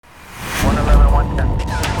You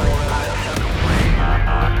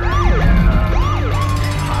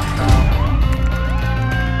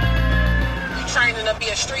training to be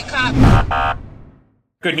a street cop?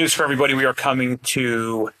 Good news for everybody. We are coming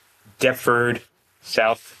to Deptford,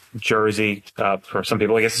 South Jersey. For some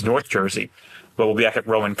people, I guess it's North Jersey. But we'll be back at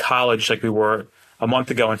Rowan College like we were a month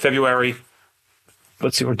ago in February.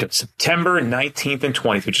 Let's see, we're doing September 19th and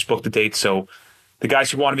 20th. We just booked the date. So the guys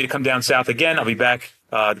who wanted me to come down south again, I'll be back.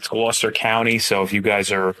 It's Gloucester County. So if you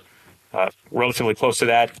guys are relatively close to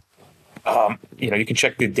that, you can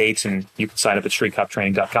check the dates and you can sign up at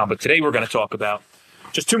streetcoptraining.com. But today we're going to talk about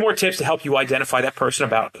just 2 more tips to help you identify that person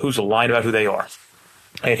about who's lying about who they are.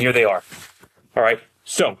 And here they are. All right.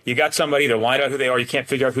 So you got somebody, they're lying about who they are. You can't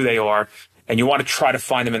figure out who they are. And you want to try to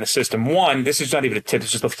find them in the system. One, this is not even a tip.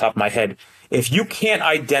 It's just off the top of my head. If you can't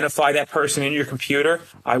identify that person in your computer,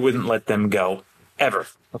 I wouldn't let them go ever.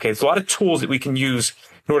 Okay. There's a lot of tools that we can use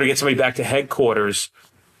in order to get somebody back to headquarters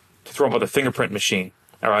to throw them with a fingerprint machine.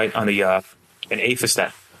 All right. On the, an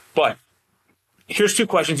AFISTAT. But here's 2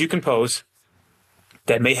 questions you can pose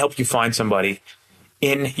that may help you find somebody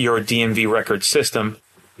in your DMV record system,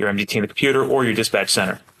 your MDT in the computer, or your dispatch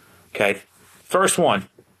center. Okay. First one,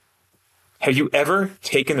 have you ever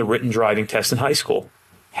taken the written driving test in high school?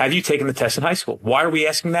 Have you taken the test in high school? Why are we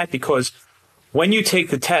asking that? Because when you take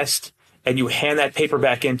the test and you hand that paper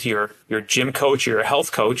back into your gym coach or your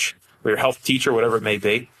health coach or your health teacher, whatever it may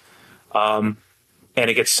be, and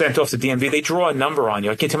it gets sent off to DMV, they draw a number on you.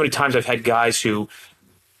 I can't tell how many times I've had guys who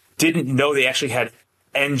didn't know they actually had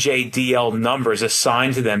NJDL numbers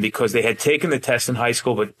assigned to them because they had taken the test in high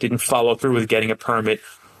school but didn't follow through with getting a permit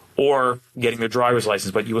or getting their driver's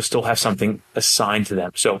license, but you will still have something assigned to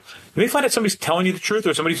them. So you may find that somebody's telling you the truth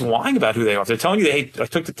or somebody's lying about who they are. If they're telling you, hey, I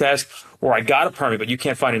took the test or I got a permit, but you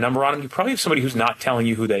can't find a number on them, you probably have somebody who's not telling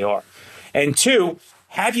you who they are. And 2,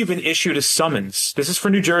 have you been issued a summons? This is for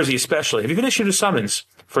New Jersey especially. Have you been issued a summons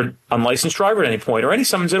for unlicensed driver at any point or any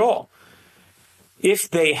summons at all? If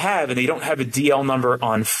they have and they don't have a DL number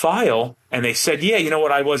on file and they said, yeah, you know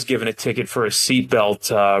what, I was given a ticket for a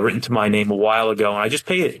seatbelt written to my name a while ago and I just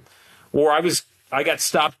paid it. Or I got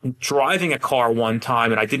stopped driving a car one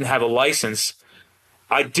time and I didn't have a license.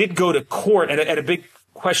 I did go to court, and a big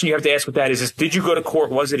question you have to ask with that is did you go to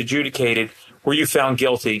court? Was it adjudicated? Were you found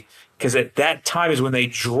guilty? Because at that time is when they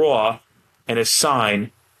draw and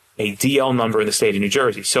assign a DL number in the state of New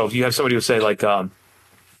Jersey. So if you have somebody who say like,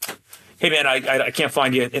 hey man, I can't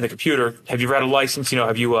find you in the computer. Have you ever had a license?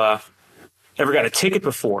 Have you ever got a ticket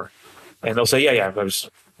before? And they'll say, yeah,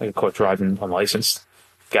 I got caught driving unlicensed,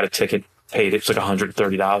 got a ticket, paid it. It's like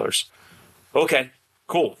 $130. Okay,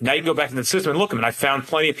 cool. Now you can go back into the system and look them. And I found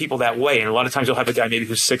plenty of people that way. And a lot of times you'll have a guy maybe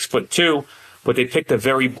who's 6'2", but they pick the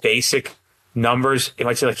very basic numbers. It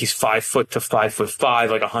might say like he's 5 foot to 5'5",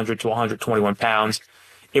 like 100 to 121 pounds.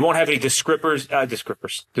 It won't have any descriptors.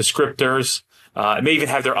 It may even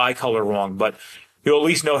have their eye color wrong, but you'll at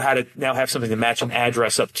least know how to now have something to match an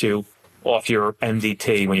address up to off your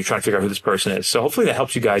MDT when you're trying to figure out who this person is. So hopefully that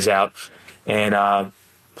helps you guys out. And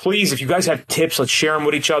please, if you guys have tips, let's share them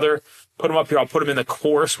with each other. Put them up here. I'll put them in the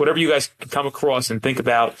course, whatever you guys can come across and think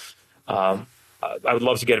about. I would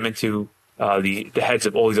love to get them into the heads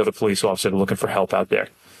of all these other police officers that are looking for help out there.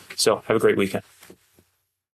 So have a great weekend.